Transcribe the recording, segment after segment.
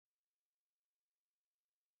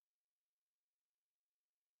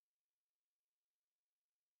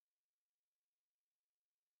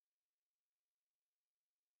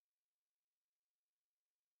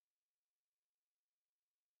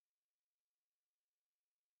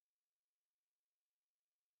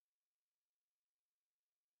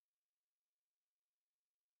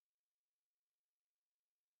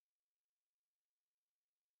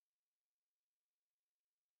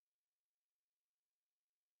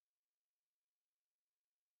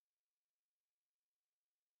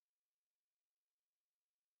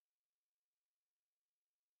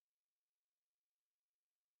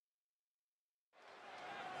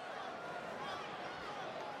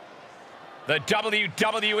The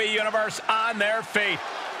WWE Universe on their feet.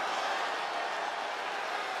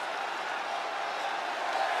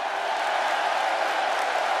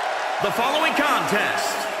 The following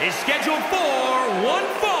contest is scheduled for one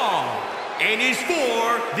fall and is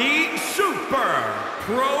for the Super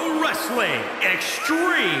Pro Wrestling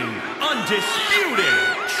Extreme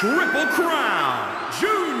Undisputed Triple Crown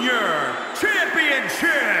Junior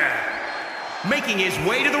Championship. Making his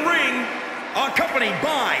way to the ring, accompanied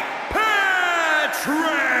by Patrick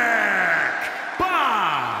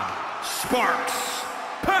Bob Sparks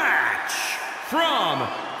Patch from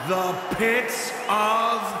the pits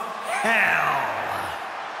of hell.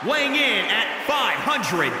 Weighing in at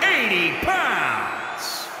 580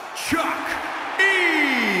 pounds, Chuck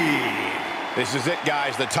E. This is it,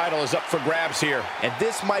 guys. The title is up for grabs here. And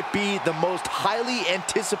this might be the most highly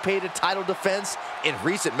anticipated title defense in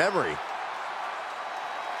recent memory.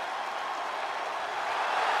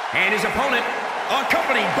 And his opponent,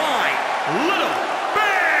 accompanied by Little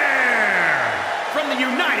Bear from the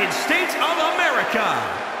United States of America.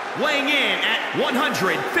 Weighing in at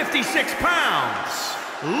 156 pounds,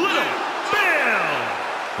 Little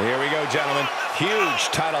Bill. Here we go, gentlemen.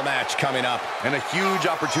 Huge title match coming up. And a huge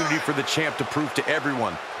opportunity for the champ to prove to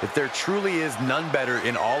everyone that there truly is none better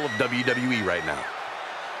in all of WWE right now.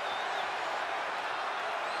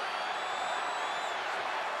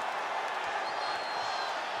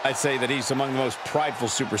 I'd say that he's among the most prideful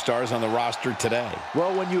superstars on the roster today.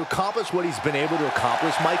 Well, when you accomplish what he's been able to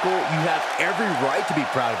accomplish, Michael, you have every right to be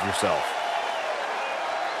proud of yourself.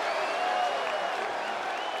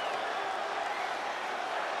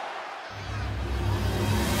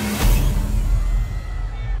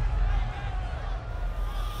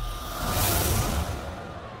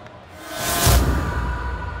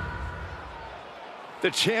 The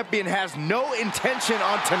champion has no intention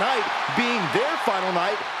on tonight being their final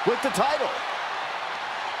night with the title.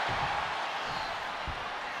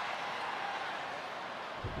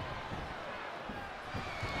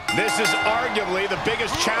 This is arguably the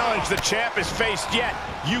biggest challenge the champ has faced yet.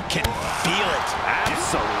 You can feel it.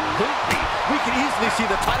 Absolutely. We can easily see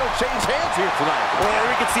the title change hands here tonight. Or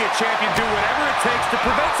we can see a champion do whatever it takes to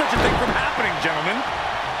prevent such a thing from happening, gentlemen.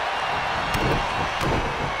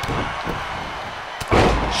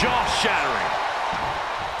 Jaw-shattering.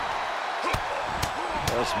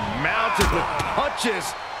 Just mounted with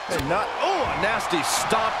punches. And not, oh, a nasty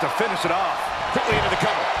stop to finish it off. Quickly into the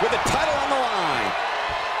cover with the title on the line.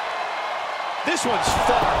 This one's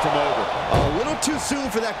far from over. A little too soon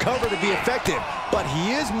for that cover to be effective, but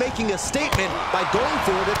he is making a statement by going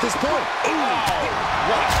for it at this point. Ooh,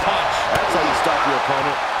 what a punch. That's how you stop your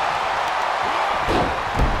opponent.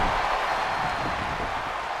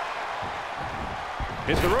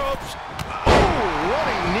 Hit the ropes. Ooh,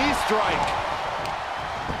 running knee strike.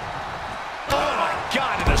 Oh, my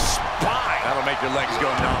God, in the spine. That'll make your legs go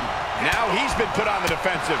numb. Now he's been put on the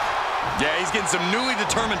defensive. Yeah, he's getting some newly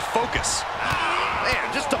determined focus. Man,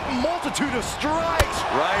 just a multitude of strikes.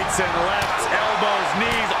 Rights and lefts, elbows,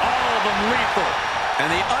 knees, all of them lethal. And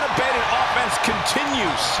the unabated offense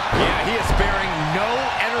continues. Yeah, he is sparing no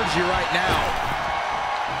energy right now.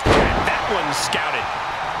 And that one's scouted.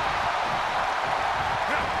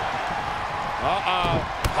 Uh-oh.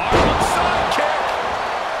 Harlem sidekick.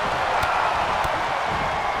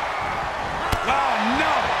 Oh,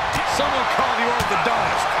 no. Someone call the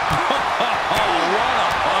orthodontist. Oh, what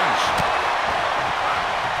a punch.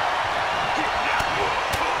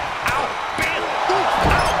 Ow, bam.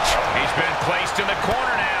 Ouch. He's been placed in the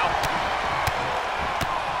corner now.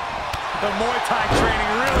 The Muay Thai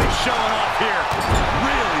training really showing off here.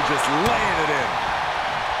 Really just laying it in.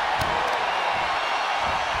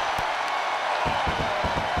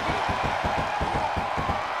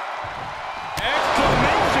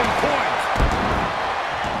 Exclamation point.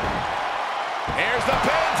 Here's the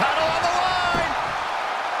pin, title on the line.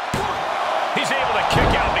 He's able to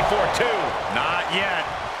kick out before two. Not yet.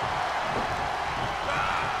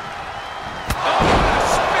 Oh, the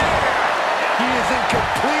spear. He is in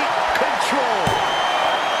complete control.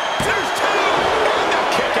 There's two. And the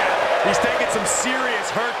kick out. He's taking some serious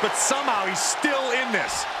hurt, but somehow he's still in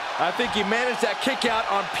this. I think he managed that kick out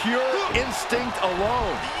on pure instinct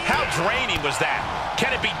alone. How draining was that?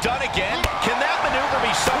 Can it be done again? Can that maneuver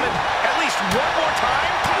be summoned at least one more time?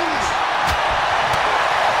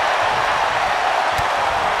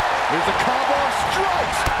 Here's a combo of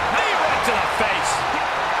strikes. Knee right to the face.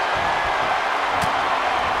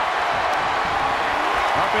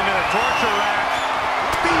 Up into the torture rack.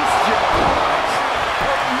 Bestial.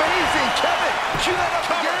 Amazing, Kevin. Cue that up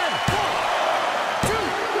again. 1, 2,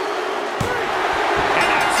 3. And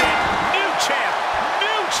that's it. New champ.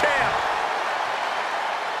 New champ.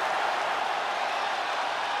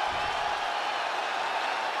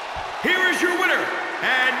 is your winner,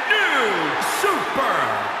 and new Super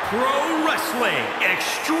Pro Wrestling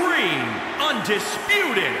Extreme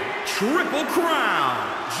Undisputed Triple Crown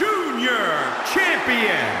Junior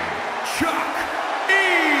Champion, Chuck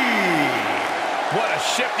E. What a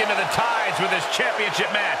shift into the tides with this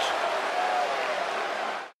championship match.